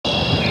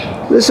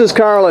This is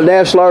Carl at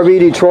National RV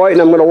Detroit,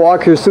 and I'm going to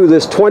walk you through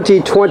this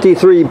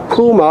 2023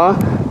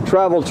 Puma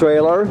travel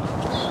trailer,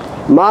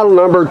 model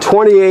number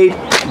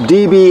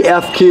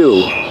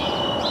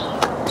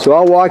 28DBFQ. So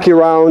I'll walk you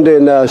around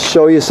and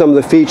show you some of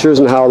the features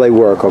and how they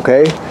work,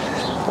 okay?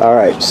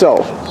 Alright, so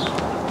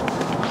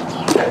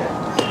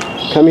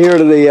come here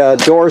to the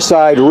door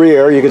side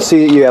rear. You can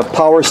see that you have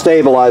power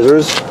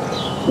stabilizers.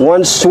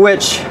 One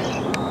switch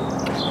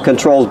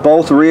controls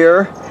both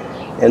rear,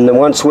 and the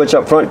one switch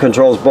up front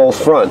controls both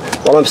front.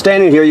 While I'm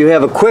standing here, you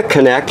have a quick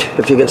connect,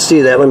 if you can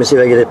see that. Let me see if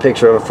I can get a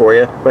picture of it for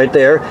you. Right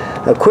there.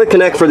 A quick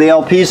connect for the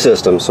LP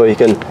system, so you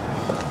can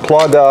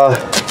plug a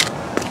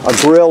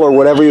grill or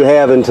whatever you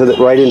have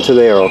right into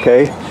there,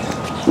 okay?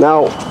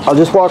 Now, I'll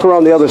just walk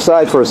around the other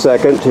side for a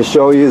second to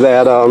show you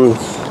that,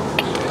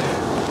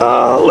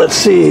 let's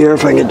see here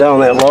if I can get down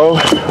that low.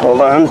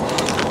 Hold on.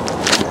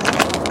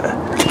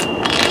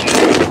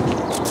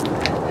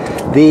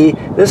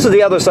 This is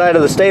the other side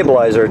of the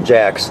stabilizer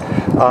jacks.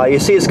 You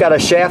see it's got a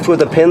shaft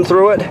with a pin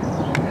through it.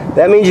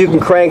 That means you can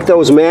crank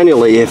those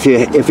manually if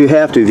you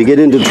have to. If you get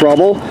into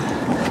trouble,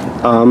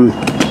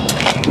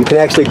 you can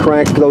actually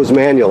crank those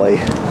manually.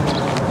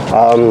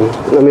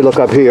 Let me look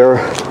up here.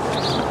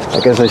 I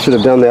guess I should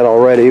have done that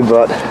already,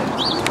 but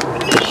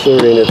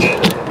considering it's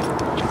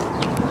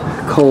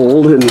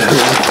cold and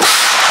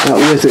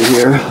not with it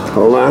here.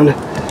 Hold on.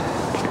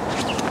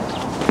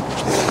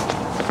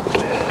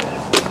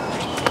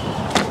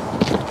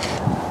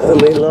 Let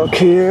me look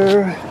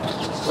here.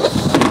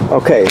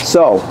 Okay,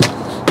 so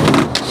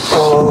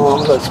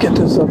let's get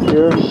this up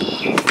here.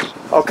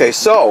 Okay,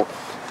 so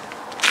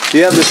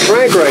you have this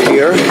crank right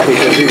here,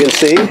 as you can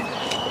see,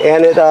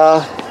 and it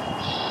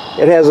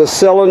has a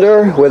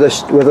cylinder with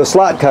a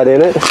slot cut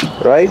in it,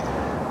 right?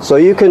 So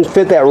you can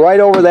fit that right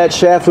over that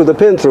shaft with a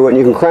pin through it, and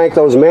you can crank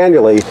those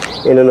manually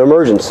in an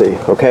emergency,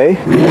 okay?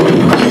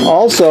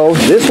 Also,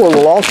 this one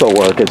will also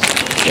work.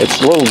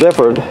 It's a little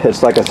different.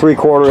 It's like a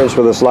 3/4 inch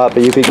with a slot,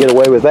 but you could get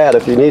away with that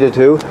if you needed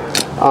to.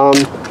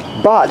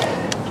 But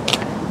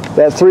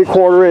that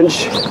 3/4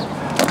 inch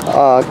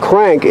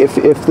crank, if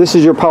this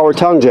is your power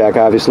tongue jack,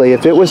 obviously,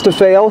 if it was to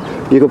fail,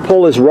 you could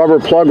pull this rubber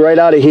plug right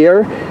out of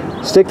here,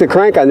 stick the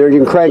crank on there, and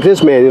you can crank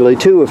this manually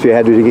too if you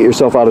had to get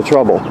yourself out of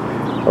trouble.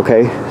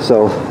 Okay,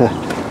 so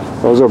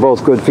those are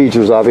both good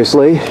features,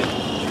 obviously.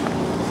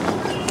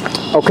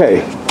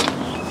 Okay,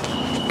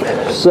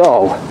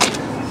 so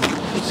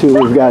let's see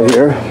what we've got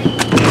here.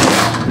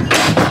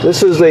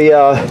 This is the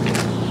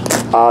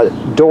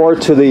door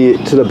to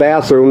the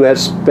bathroom.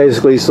 That's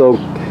basically so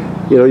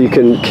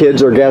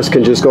kids or guests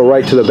can just go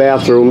right to the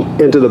bathroom,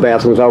 into the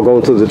bathroom without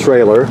going through the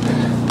trailer,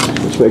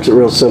 which makes it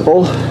real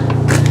simple.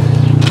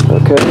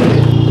 Okay,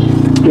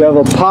 you have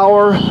a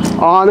power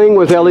awning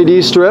with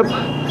LED strip.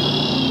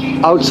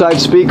 Outside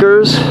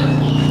speakers.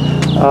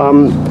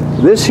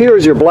 This here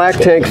is your black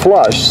tank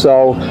flush.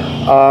 So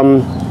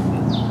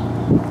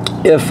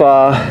if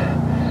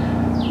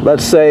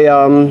let's say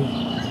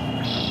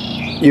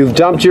you've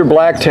dumped your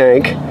black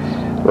tank,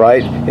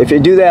 right? If you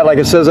do that like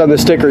it says on the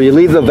sticker, you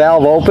leave the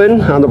valve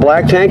open on the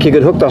black tank, you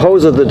can hook the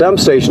hose of the dump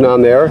station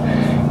on there,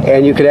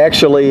 and you could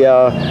actually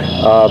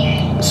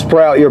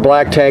spray out your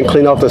black tank,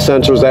 clean off the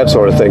sensors, that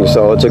sort of thing.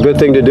 So it's a good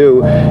thing to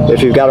do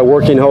if you've got a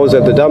working hose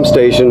at the dump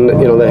station,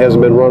 that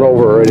hasn't been run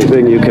over or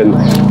anything. You can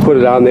put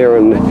it on there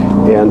and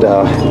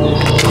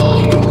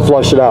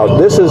flush it out.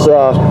 This is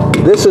a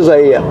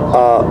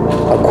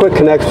quick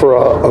connect for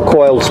a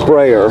coiled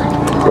sprayer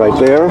right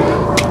there.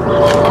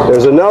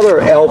 There's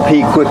another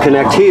LP quick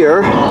connect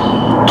here,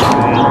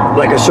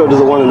 like I showed you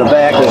the one in the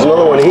back. There's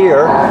another one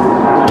here.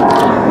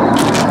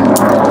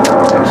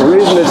 The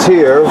reason it's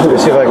here, let me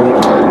see if I can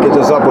get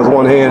this up with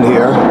one hand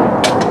here.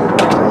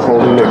 I'm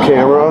holding the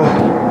camera.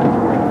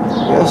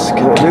 Yes,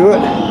 can I do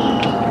it?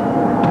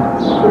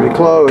 Pretty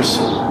close.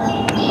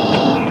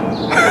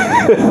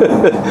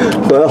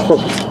 Well,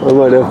 I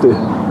might have to.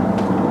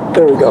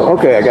 There we go.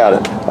 Okay, I got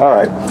it. All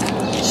right.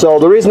 So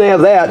the reason they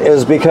have that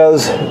is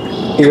because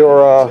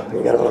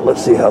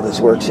let's see how this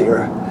works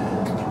here.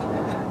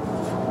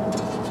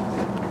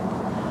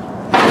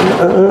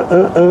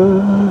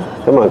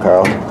 Come on,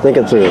 Carl. Think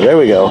it through. There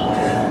we go.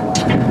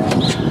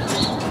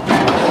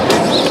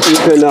 You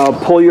can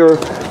pull your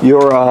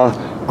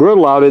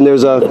griddle out, and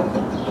there's a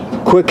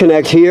quick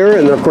connect here,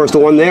 and of course the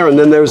one there, and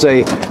then there's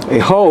a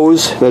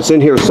hose that's in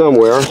here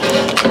somewhere.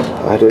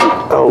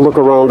 I'll look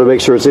around to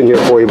make sure it's in here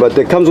for you, but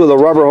it comes with a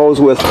rubber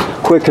hose with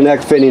quick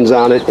connect fittings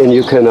on it, and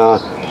you can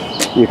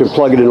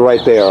plug it in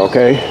right there.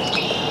 Okay.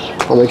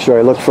 I'll make sure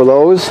I look for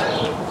those.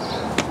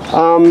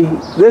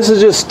 This is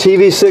just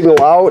TV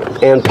signal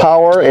out and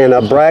power and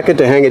a bracket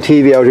to hang a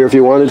TV out here if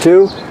you wanted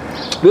to.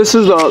 This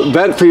is a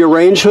vent for your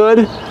range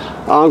hood.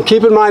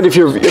 Keep in mind if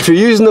you're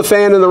using the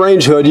fan in the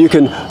range hood, you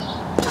can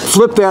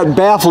flip that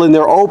baffle in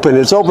there open.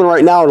 It's open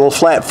right now and it'll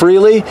flap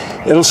freely.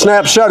 It'll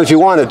snap shut if you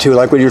want it to,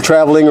 like when you're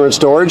traveling or in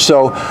storage.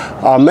 So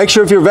make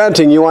sure if you're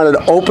venting, you want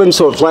it open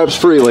so it flaps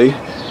freely.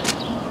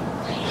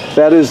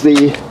 That is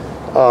the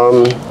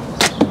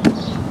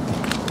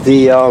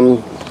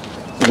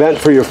vent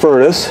for your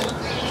furnace.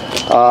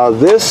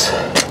 This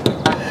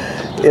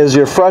is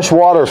your fresh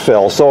water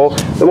fill. So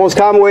the most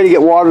common way to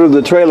get water to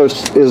the trailer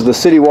is the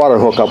city water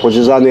hookup, which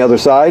is on the other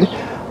side.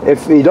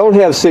 If you don't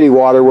have city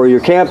water where you're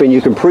camping,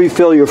 you can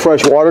pre-fill your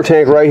fresh water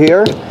tank right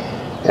here,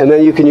 and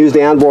then you can use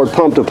the onboard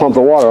pump to pump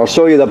the water. I'll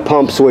show you the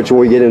pump switch when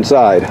we get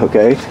inside,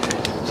 okay?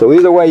 So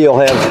either way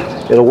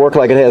it'll work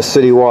like it has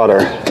city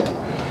water.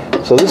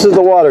 So this is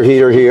the water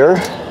heater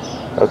here,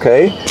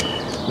 okay?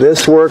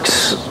 This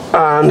works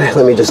on,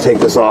 let me just take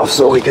this off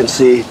so we can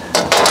see.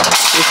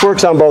 This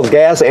works on both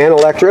gas and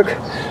electric.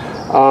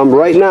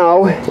 Right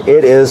now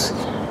it is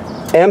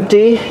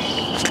empty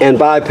and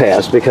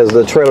bypassed because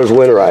the trailer's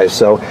winterized.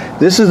 So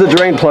this is the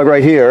drain plug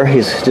right here.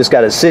 He's just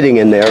got it sitting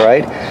in there,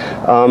 right?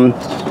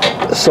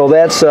 So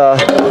that's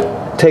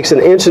takes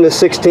 1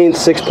 1/16"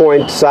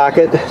 6-point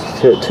socket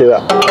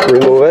to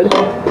remove it.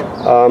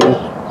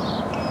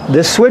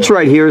 This switch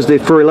right here is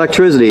for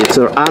electricity. It's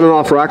an on and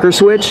off rocker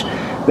switch.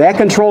 That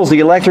controls the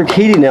electric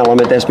heating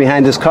element that's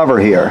behind this cover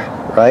here,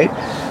 right?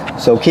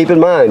 So keep in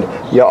mind,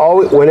 you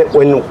always,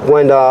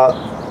 when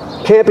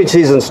camping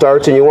season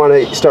starts and you want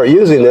to start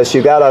using this,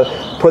 you got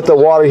to put the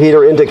water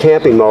heater into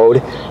camping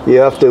mode. You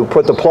have to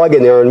put the plug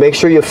in there and make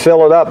sure you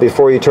fill it up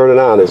before you turn it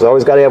on. There's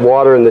always got to have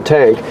water in the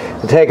tank.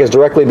 The tank is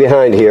directly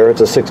behind here.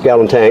 It's a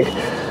 6-gallon tank.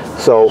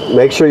 So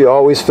make sure you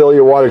always fill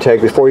your water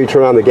tank before you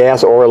turn on the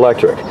gas or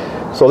electric.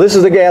 So this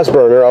is the gas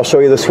burner. I'll show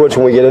you the switch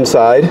when we get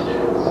inside.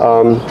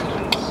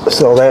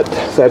 So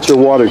that's your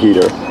water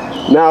heater.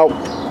 Now,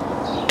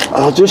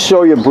 I'll just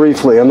show you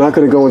briefly. I'm not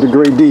going to go into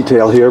great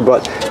detail here,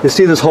 but you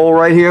see this hole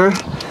right here?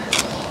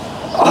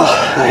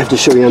 Oh, I have to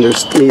show you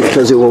underneath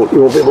because you won't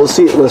be able to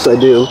see it unless I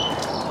do.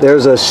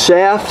 There's a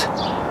shaft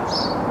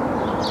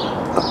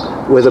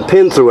with a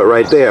pin through it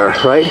right there,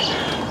 right?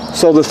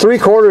 So the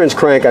 3/4 inch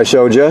crank I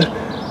showed you,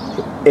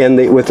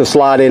 with the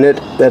slot in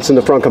it, that's in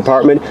the front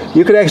compartment,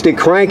 you could actually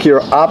crank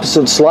your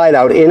opposite slide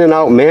out in and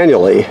out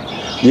manually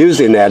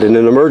using that in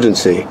an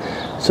emergency.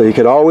 So you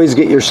can always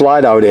get your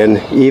slide out in,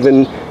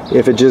 even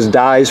if it just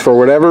dies for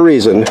whatever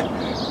reason.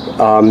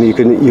 You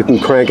can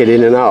crank it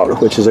in and out,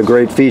 which is a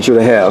great feature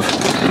to have.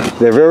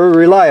 They're very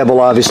reliable,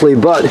 obviously,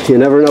 but you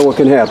never know what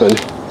can happen.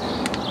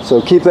 So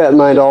keep that in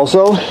mind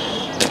also.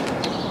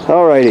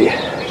 Alrighty,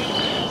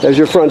 there's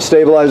your front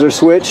stabilizer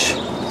switch.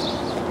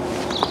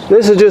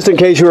 This is just in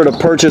case you were to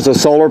purchase a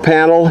solar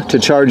panel to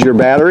charge your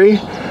battery.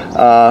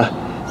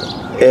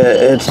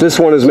 This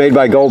one is made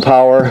by Go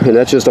Power, and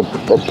that's just a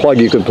plug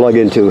you could plug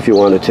into if you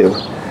wanted to.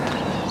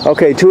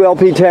 Okay, 2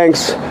 LP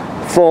tanks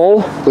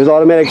full with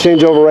automatic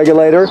changeover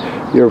regulator,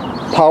 your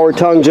power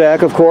tongue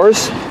jack, of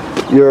course,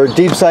 your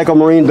deep cycle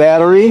marine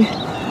battery,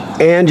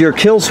 and your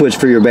kill switch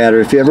for your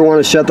battery. If you ever want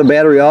to shut the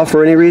battery off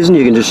for any reason,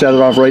 you can just shut it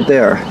off right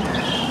there.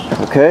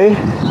 Okay,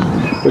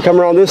 we come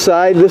around this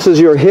side. This is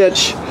your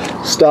hitch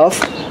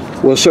stuff.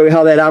 We'll show you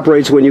how that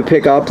operates when you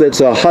pick up.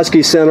 It's a Husky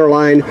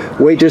centerline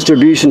weight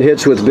distribution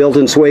hitch with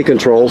built-in sway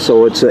control,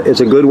 so it's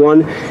a good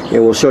one,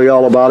 and we'll show you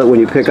all about it when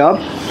you pick up.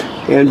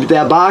 And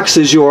that box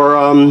is your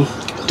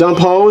dump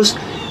hose,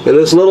 and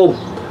this little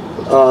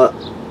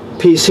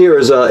piece here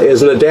is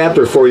an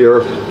adapter for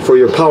your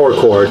power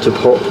cord to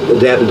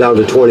adapt it down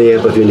to 20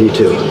 amp if you need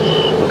to.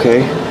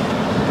 Okay.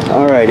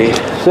 Alrighty.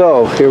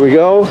 So here we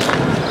go.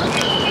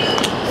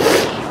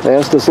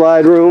 That's the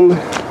slide room.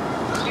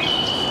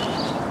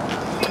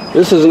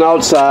 This is an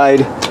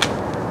outside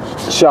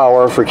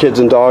shower for kids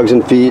and dogs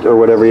and feet or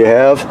whatever you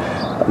have.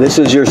 This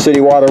is your city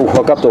water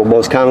hookup, the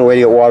most common way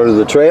to get water to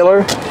the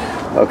trailer.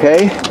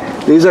 Okay,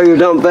 these are your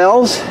dump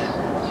valves.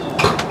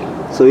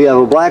 So you have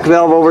a black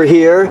valve over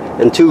here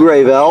and 2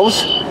 gray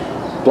valves.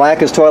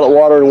 Black is toilet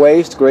water and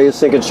waste, gray is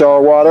sink and shower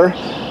water.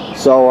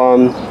 So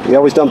you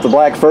always dump the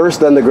black first,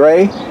 then the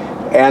gray.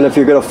 And if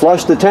you're going to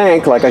flush the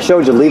tank, like I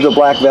showed you, leave the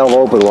black valve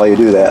open while you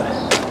do that.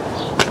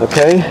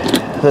 Okay,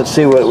 let's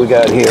see what we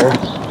got here.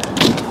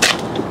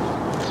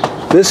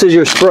 This is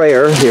your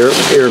sprayer,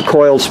 your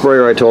coiled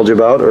sprayer I told you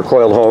about, or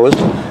coiled hose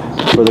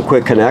for the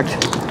quick connect.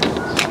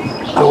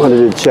 I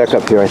wanted to check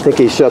up here. I think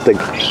he shut the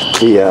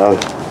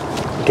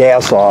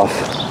gas off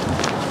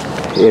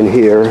in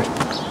here.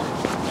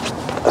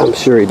 I'm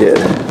sure he did.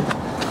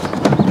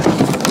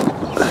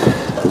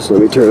 So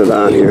let me turn it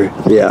on here.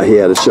 Yeah, he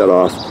had it shut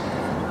off.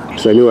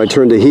 So I knew I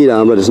turned the heat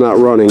on, but it's not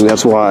running.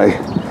 That's why.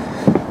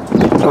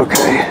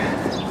 Okay.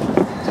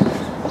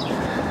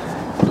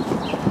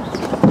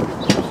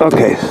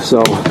 Okay,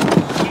 so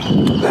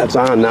that's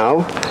on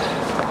now.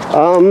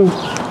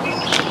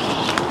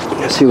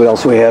 Let's see what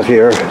else we have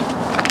here.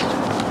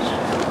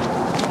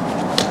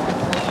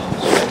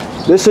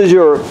 This is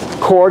your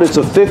cord. It's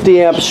a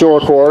 50 amp shore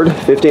cord,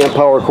 50 amp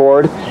power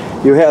cord.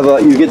 You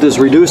get this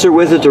reducer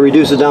with it to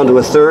reduce it down to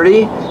a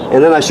 30,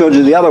 and then I showed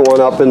you the other one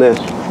up in the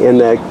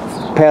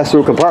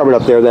pass-through compartment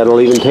up there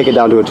that'll even take it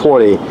down to a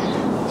 20.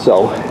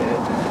 So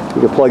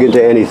you can plug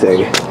into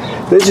anything.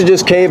 This is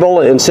just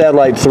cable and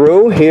satellite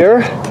through here.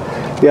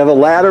 You have a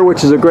ladder,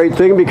 which is a great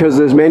thing because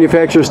this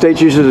manufacturer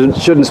states you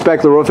should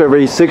inspect the roof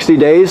every 60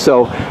 days.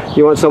 So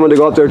you want someone to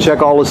go up there,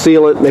 check all the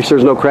sealant, make sure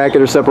there's no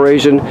cracking or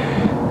separation.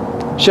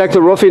 check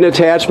the roofing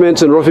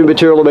attachments and roofing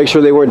material to make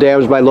sure they weren't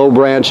damaged by low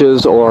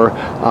branches or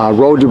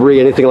road debris,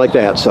 anything like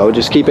that. So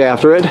just keep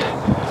after it.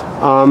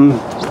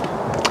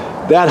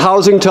 That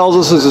housing tells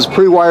us this is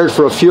pre-wired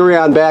for a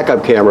Furrion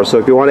backup camera. So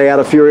if you want to add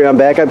a Furrion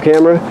backup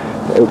camera,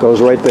 it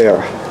goes right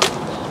there.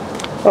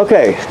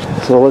 Okay,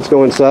 so let's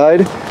go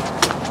inside.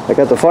 I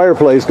got the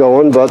fireplace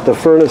going, but the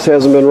furnace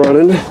hasn't been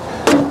running.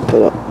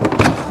 But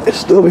it'll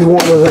still be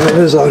warmer than it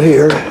is out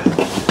here.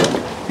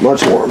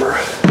 Much warmer.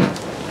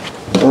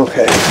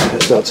 Okay,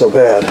 it's not so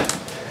bad.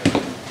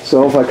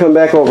 So if I come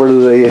back over to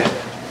the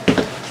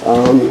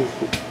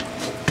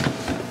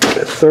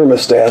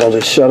thermostat, I'll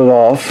just shut it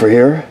off for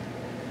here.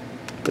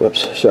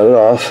 Whoops, shut it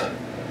off.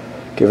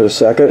 Give it a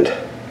second.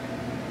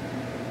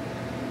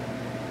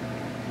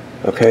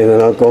 Okay, then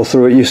I'll go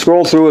through it. You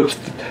scroll through it,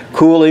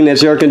 cooling,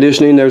 that's air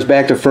conditioning, there's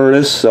back to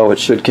furnace, so it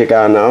should kick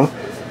on now.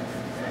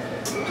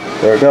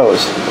 There it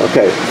goes.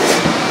 Okay.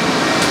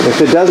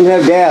 If it doesn't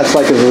have gas,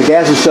 like if the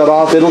gas is shut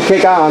off, it'll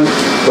kick on,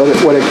 but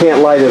when it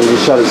can't light, it'll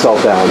just shut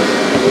itself down.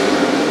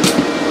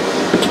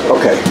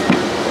 Okay.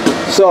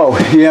 So,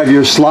 you have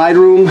your slide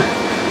room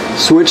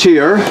switch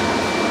here,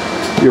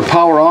 your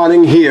power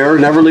awning here,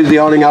 never leave the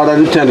awning out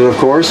unattended, of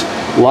course.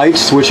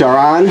 Lights, which are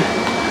on.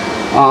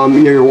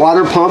 Your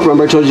water pump,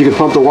 remember I told you could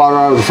pump the water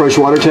out of the fresh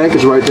water tank,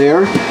 is right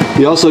there.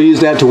 You also use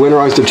that to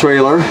winterize the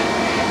trailer.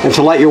 And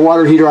to light your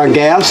water heater on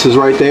gas is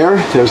right there.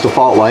 There's the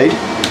fault light.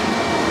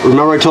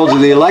 Remember I told you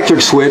the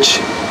electric switch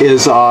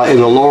is in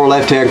the lower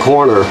left-hand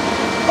corner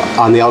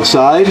on the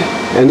outside.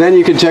 And then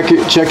you can check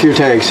your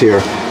tanks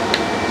here.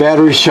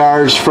 Battery's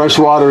charged, fresh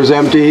water is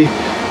empty,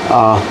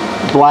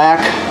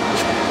 black.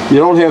 You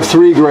don't have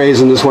 3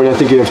 grays in this one, I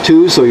think you have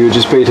 2, so you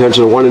just pay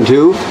attention to 1 and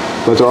 2.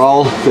 But they're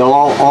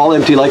all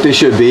empty like they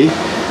should be.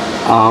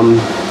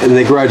 And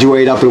they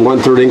graduate up in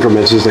 1/3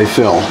 increments as they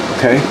fill,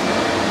 okay?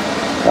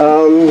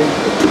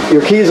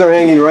 Your keys are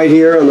hanging right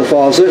here on the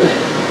faucet.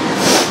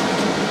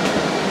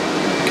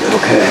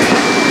 Okay.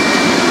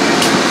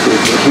 See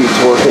if the heat's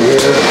working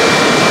here.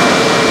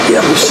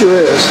 Yep, it sure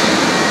is.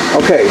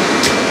 Okay,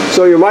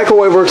 so your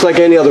microwave works like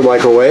any other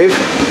microwave.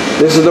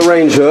 This is the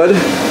range hood.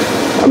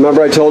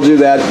 Remember I told you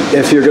that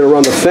if you're going to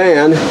run the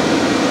fan,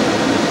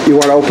 you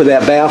want to open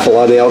that baffle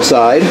on the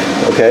outside,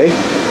 okay?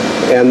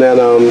 And then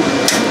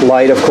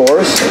light, of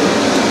course.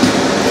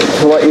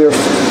 To let your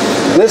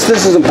this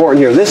is important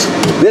here. This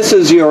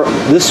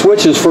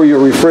switch is for your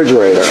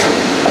refrigerator.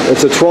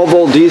 It's a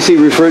 12-volt DC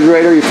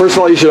refrigerator. First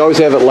of all, you should always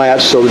have it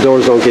latched so the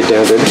doors don't get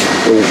dented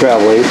when you're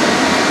traveling.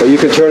 But you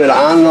can turn it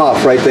on and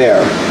off right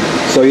there.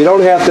 So you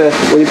don't have to,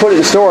 when you put it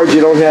in storage, you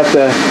don't have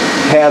to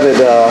have it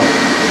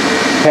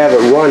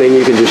running.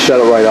 You can just shut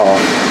it right off.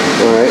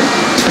 All right.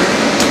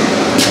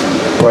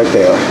 Right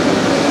there.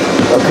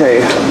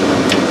 Okay,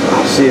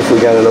 I'll see if we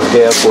got enough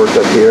gas worked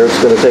up here.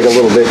 It's going to take a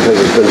little bit because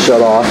it's been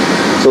shut off.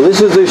 So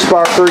this is the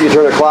sparker. You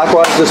turn it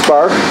clockwise to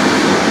spark.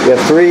 You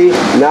have 3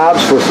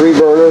 knobs for 3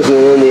 burners, and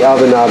then the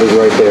oven knob is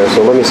right there.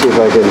 So let me see if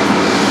I can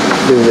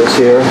do this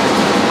here.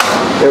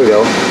 There we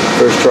go.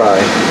 First try.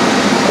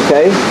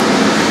 Okay.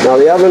 Now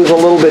the oven's a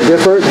little bit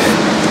different.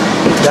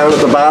 Down at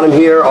the bottom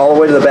here, all the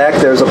way to the back,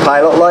 there's a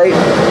pilot light.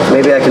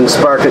 Maybe I can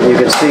spark it and you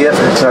can see it.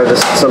 It's hard to,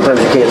 sometimes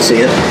you can't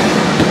see it.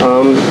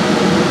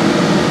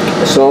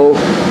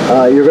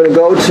 You're going to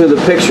go to the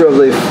picture of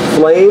the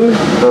flame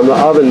on the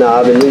oven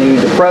knob, and then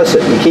you depress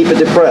it. You keep it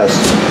depressed.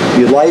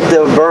 You light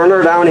the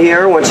burner down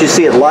here. Once you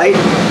see it light,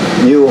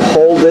 you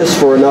hold this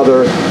for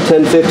another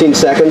 10-15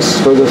 seconds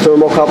for the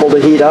thermocouple to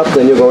heat up.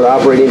 Then you go to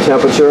operating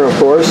temperature, of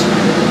course.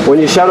 When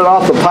you shut it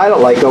off, the pilot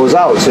light goes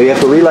out, so you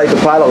have to relight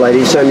the pilot light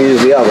each time you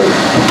use the oven.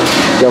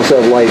 You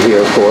also have light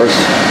here, of course.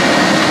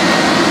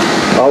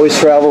 Always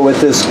travel with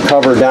this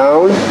cover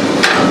down.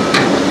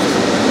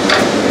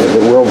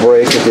 It will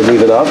break if you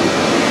leave it up.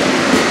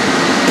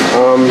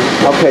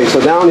 Okay, so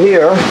down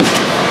here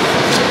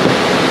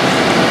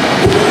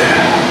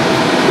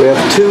we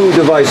have 2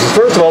 devices.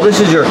 First of all, this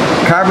is your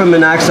carbon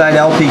monoxide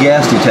LP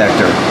gas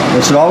detector.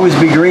 It should always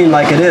be green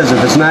like it is.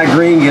 If it's not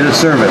green, get it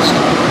serviced.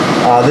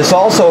 This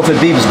also, if it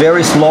beeps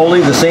very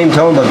slowly, the same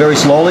tone but very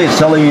slowly, it's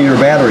telling you your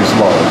battery's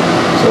low.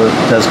 So it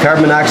says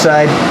carbon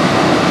monoxide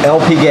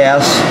LP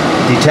gas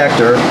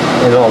detector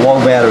and a low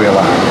battery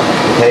alarm.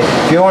 Okay,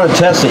 if you want to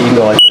test it, you can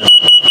go like this.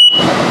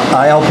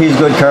 LP is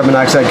good, carbon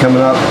monoxide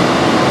coming up.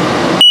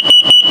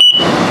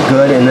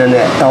 Good, and then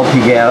that LP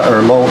gas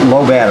or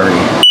low battery.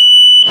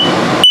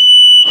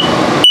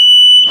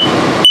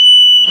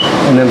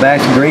 And then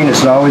back to green, it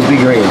should always be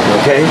green,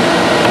 okay?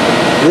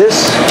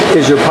 This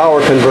is your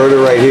power converter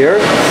right here.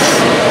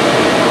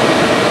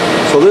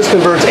 So this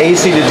converts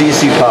AC to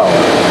DC power.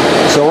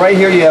 So right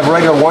here you have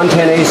regular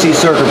 110 AC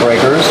circuit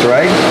breakers,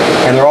 right?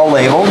 And they're all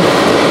labeled.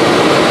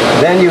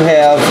 Then you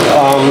have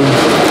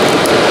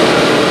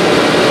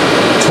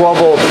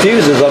 12-volt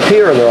fuses up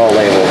here, and they're all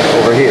labeled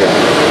over here.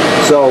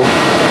 So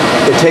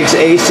it takes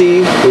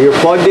AC. When you're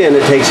plugged in,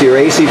 it takes your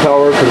AC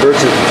power,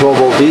 converts it to 12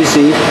 volt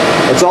DC.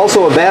 It's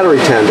also a battery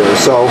tender,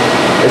 so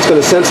it's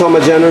going to sense how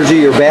much energy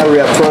your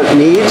battery up front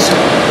needs,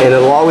 and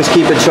it'll always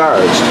keep it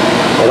charged.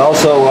 It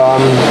also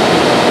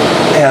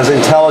has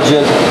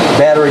intelligent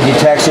battery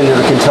detection that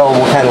can tell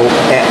what kind of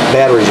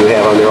batteries you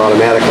have on there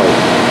automatically.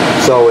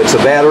 So it's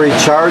a battery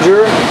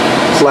charger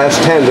slash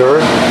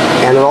tender,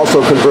 and it also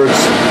converts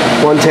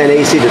 110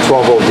 AC to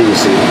 12 volt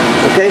DC.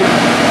 Okay?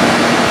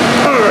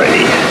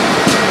 Alrighty.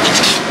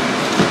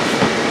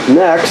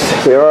 Next,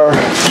 we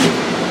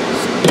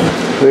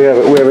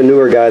have a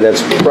newer guy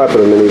that's prepping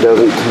them, and he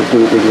doesn't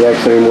do it the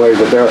exact same way,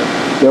 but there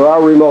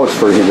are remotes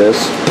for this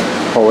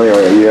whole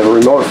area. You have a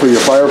remote for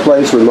your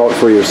fireplace, remote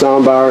for your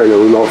soundbar, and a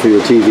remote for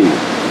your TV.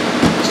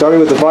 Starting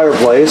with the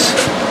fireplace,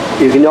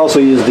 you can also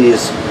use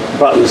these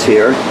buttons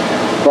here,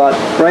 but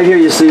right here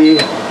you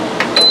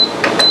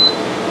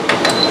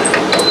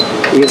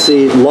can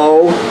see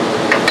low,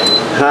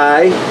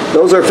 high.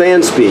 Those are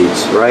fan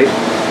speeds, right?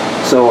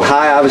 So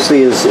high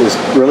obviously is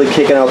really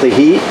kicking out the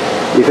heat.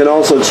 You can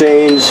also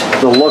change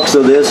the looks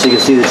of this. You can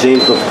see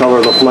change the color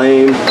of the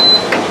flame,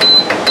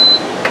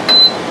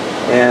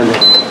 and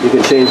you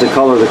can change the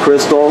color of the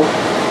crystal,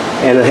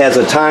 and it has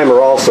a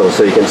timer also,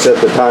 so you can set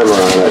the timer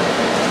on it.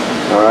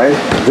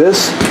 Alright,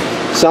 this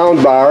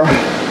sound bar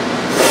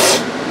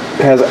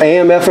has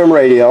AM/FM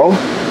radio,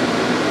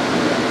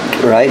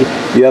 right?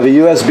 You have a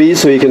USB,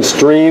 so you can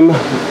stream,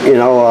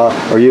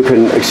 or you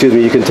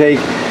can take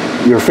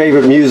your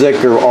favorite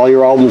music or all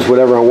your albums,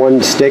 whatever, on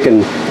one stick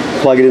and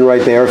plug it in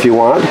right there if you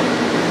want.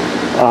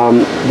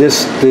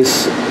 This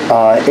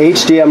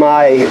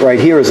HDMI right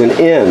here is an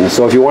in,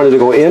 so if you wanted to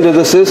go into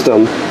the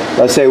system,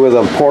 let's say with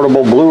a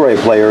portable Blu-ray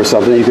player or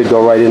something, you could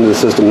go right into the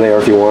system there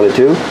if you wanted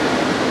to.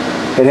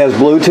 It has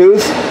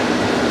Bluetooth,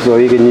 so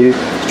you can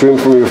stream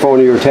from your phone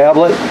to your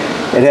tablet.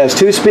 It has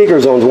two speaker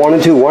zones, 1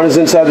 and 2. 1 is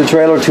inside the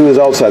trailer, 2 is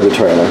outside the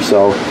trailer,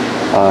 so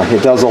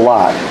it does a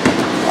lot.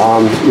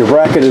 Your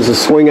bracket is a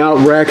swing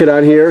out bracket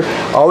on here.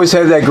 Always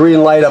have that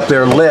green light up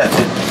there lit.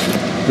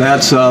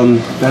 That's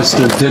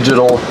the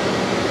digital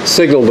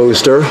signal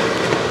booster.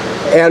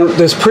 And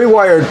this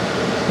pre-wired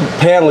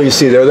panel you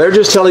see there, they're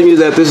just telling you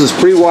that this is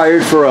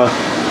pre-wired for a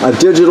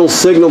digital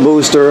signal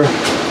booster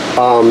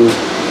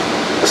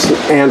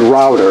and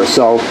router.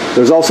 So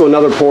there's also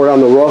another port on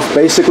the roof.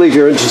 Basically, if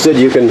you're interested,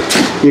 you can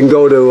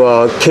go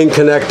to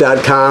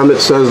kingconnect.com, it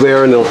says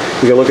there, and you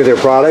can look at their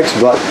products.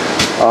 But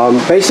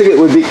basically it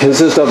would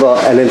consist of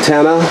an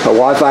antenna, a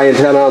Wi-Fi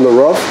antenna on the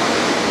roof,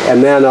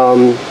 and then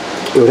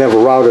it would have a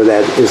router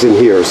that is in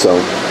here. So,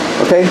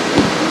 okay.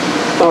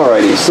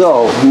 Alrighty,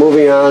 so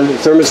moving on,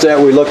 thermostat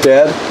we looked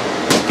at.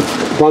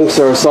 Bunks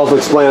are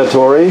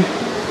self-explanatory.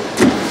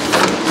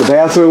 The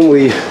bathroom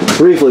we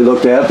briefly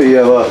looked at, but you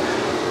have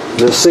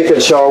the sink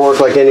and shower work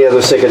like any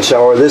other sink and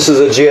shower. This is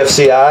a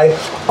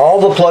GFCI.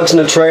 All the plugs in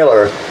the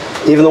trailer,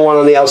 even the one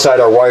on the outside,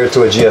 are wired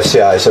to a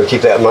GFCI, so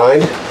keep that in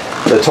mind.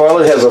 The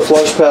toilet has a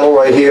flush pedal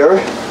right here,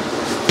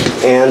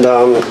 and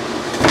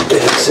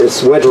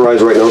it's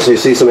winterized right now, so you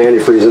see some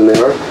antifreeze in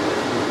there.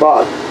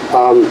 But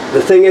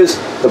the thing is,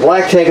 the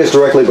black tank is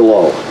directly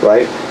below,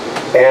 right?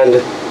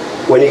 And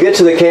when you get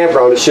to the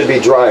campground, it should be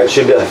dry. It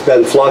should have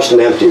been flushed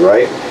and empty,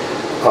 right?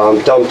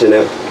 Dumped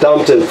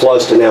and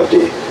flushed and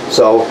empty.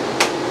 So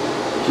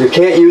you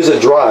can't use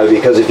it dry,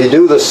 because if you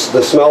do this,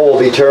 the smell will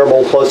be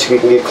terrible, plus you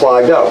can get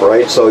clogged up,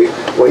 right? So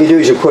what you do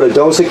is you put a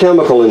dose of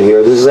chemical in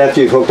here. This is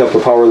after you've hooked up the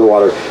power in the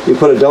water. You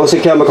put a dose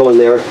of chemical in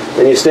there,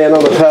 and you stand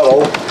on the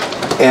pedal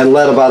and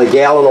let about a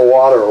gallon of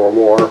water or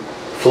more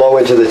flow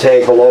into the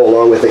tank below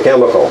along with the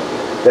chemical.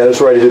 Then it's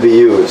ready to be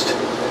used.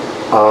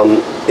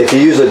 If you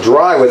use it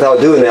dry without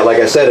doing that, like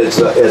I said,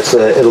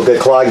 it'll get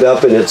clogged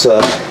up and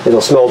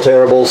it'll smell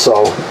terrible.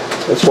 So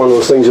it's one of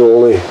those things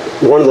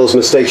one of those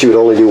mistakes you would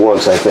only do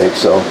once, I think.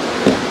 So,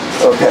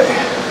 okay.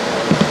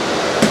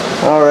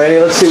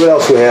 Alrighty, let's see what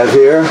else we have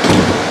here.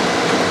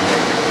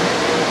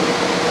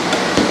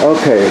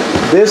 Okay,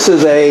 this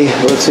is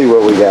let's see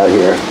what we got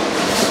here.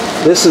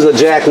 This is a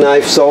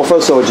jackknife sofa,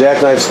 so it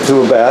jackknifes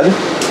to a bed.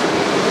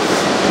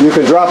 You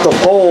can drop the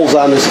poles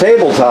on this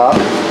tabletop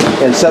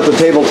and set the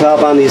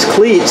tabletop on these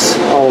cleats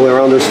all the way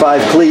around. There's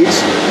 5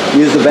 cleats.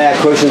 Use the back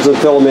cushions and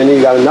fill them in.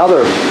 You got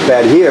another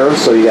bed here,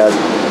 so you got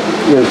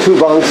 2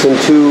 bunks and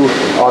 2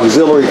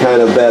 auxiliary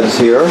kind of beds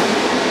here.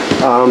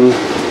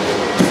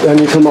 Then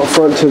you come up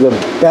front to the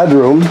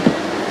bedroom.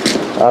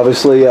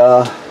 Obviously,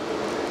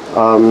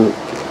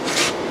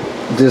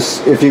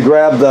 if you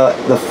grab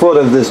the foot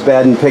of this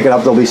bed and pick it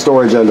up, there'll be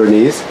storage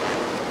underneath.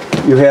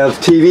 You have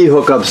TV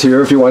hookups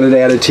here if you wanted to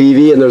add a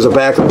TV, and there's a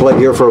backup plate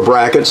here for a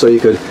bracket, so you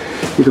could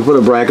put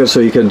a bracket so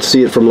you could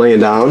see it from laying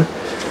down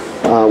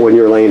when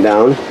you're laying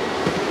down.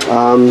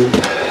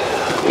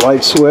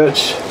 Light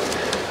switch.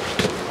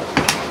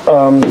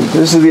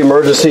 This is the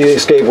emergency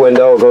escape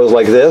window. It goes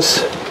like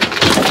this.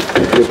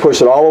 You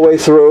push it all the way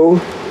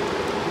through.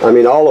 I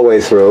mean all the way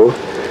through.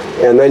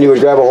 And then you would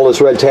grab a hold of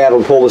this red tab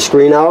and pull the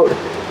screen out,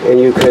 and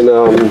you can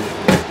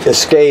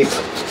escape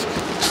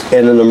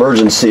in an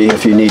emergency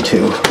if you need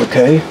to.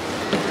 Okay.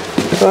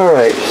 All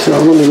right, so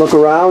let me look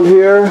around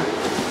here.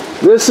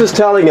 This is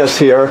telling us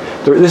here,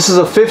 this is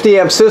a 50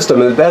 amp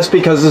system, and that's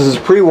because this is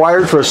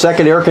pre-wired for a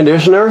second air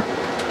conditioner.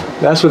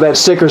 That's what that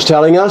sticker's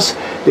telling us.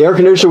 The air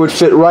conditioner would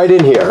fit right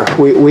in here.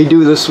 We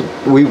do this,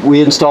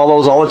 we install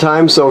those all the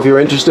time, so if you're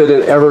interested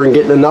in ever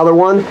getting another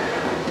one,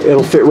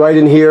 it'll fit right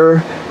in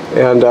here,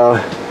 and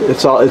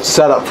it's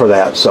set up for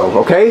that. So,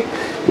 okay?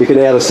 You can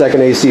add a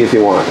second AC if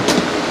you want.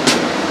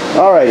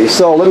 Alrighty,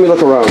 so let me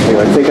look around here.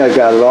 I think I've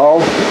got it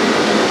all.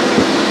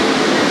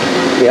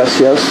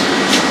 Yes, yes.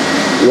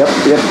 Yep.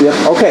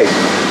 Okay,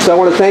 so I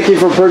want to thank you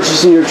for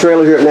purchasing your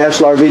trailer here at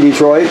National RV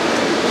Detroit.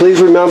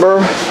 Please remember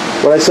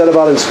what I said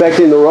about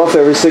inspecting the roof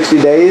every 60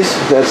 days.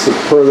 That's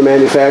per the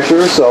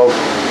manufacturer, so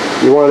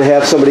you want to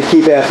have somebody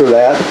keep after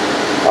that,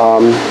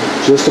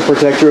 just to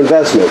protect your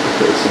investment.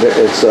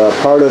 It's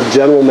part of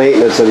general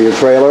maintenance of your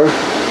trailer,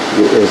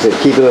 is that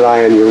keeping an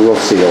eye on your roof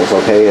seals,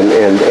 okay,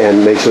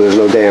 and make sure there's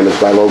no damage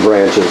by low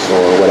branches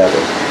or whatever.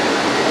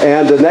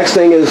 And the next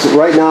thing is,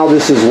 right now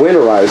this is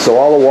winterized, so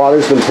all the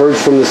water's been purged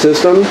from the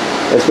system.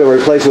 It's been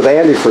replaced with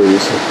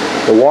antifreeze.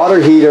 The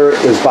water heater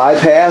is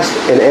bypassed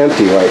and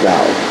empty right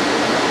now.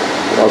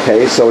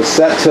 Okay, so it's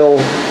set till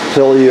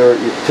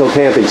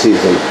camping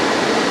season.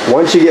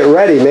 Once you get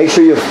ready, make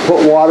sure you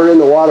put water in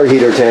the water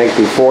heater tank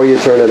before you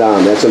turn it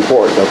on. That's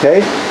important,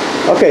 okay?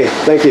 Okay,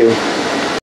 thank you.